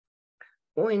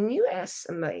when you ask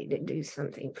somebody to do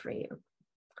something for you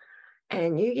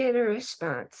and you get a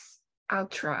response, I'll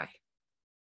try.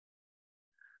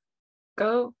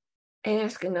 Go and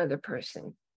ask another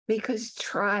person, because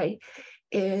try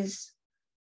is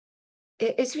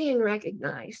it's being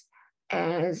recognized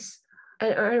as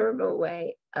an honorable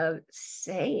way of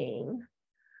saying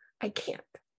I can't.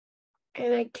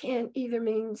 And I can't either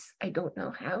means I don't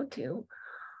know how to,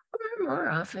 or more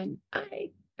often,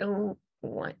 I don't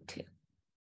want to.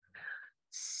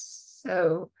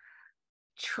 So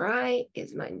try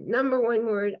is my number one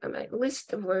word on my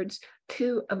list of words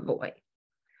to avoid.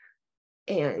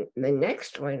 And the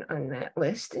next one on that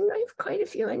list, and I have quite a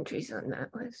few entries on that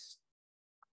list,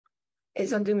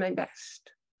 is I'll do my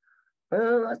best.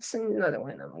 Well, that's another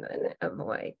one I'm going to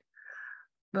avoid,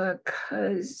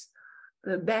 because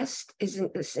the best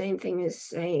isn't the same thing as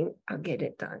saying I'll get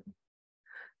it done.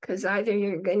 Because either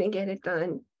you're going to get it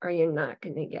done or you're not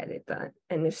going to get it done.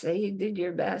 And to say you did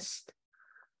your best,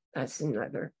 that's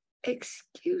another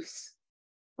excuse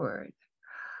word.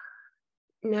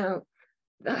 Now,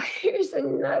 here's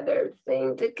another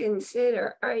thing to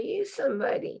consider. Are you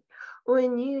somebody,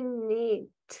 when you need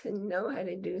to know how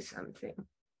to do something,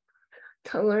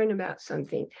 to learn about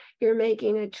something, you're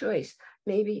making a choice?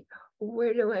 Maybe,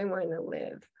 where do I want to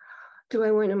live? Do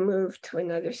I want to move to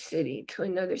another city, to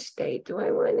another state? Do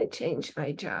I want to change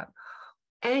my job?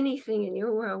 Anything in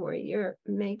your world where you're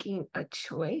making a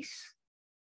choice,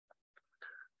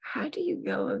 how do you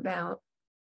go about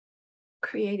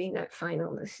creating that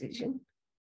final decision?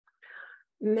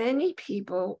 Many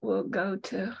people will go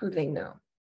to who they know,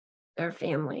 their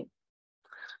family,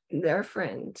 their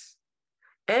friends,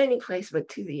 any place but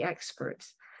to the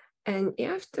experts. And you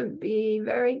have to be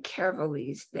very careful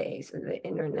these days of the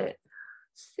internet.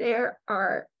 There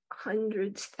are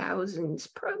hundreds, thousands,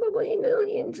 probably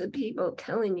millions of people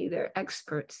telling you they're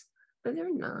experts, but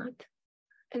they're not.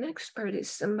 An expert is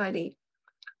somebody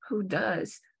who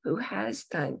does, who has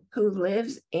done, who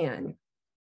lives in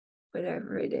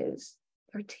whatever it is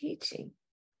they're teaching.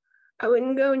 I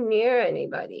wouldn't go near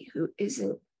anybody who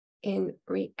isn't in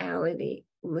reality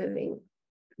living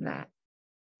that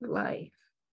life.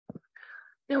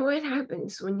 Now, what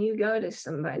happens when you go to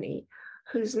somebody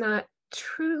who's not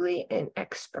truly an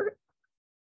expert?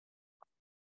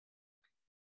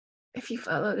 If you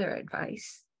follow their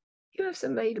advice, you have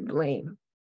somebody to blame.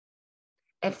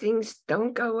 If things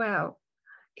don't go well,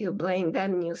 you'll blame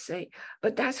them and you'll say,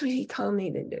 but that's what he told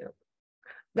me to do.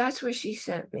 That's where she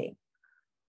sent me.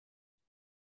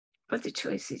 But the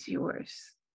choice is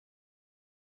yours.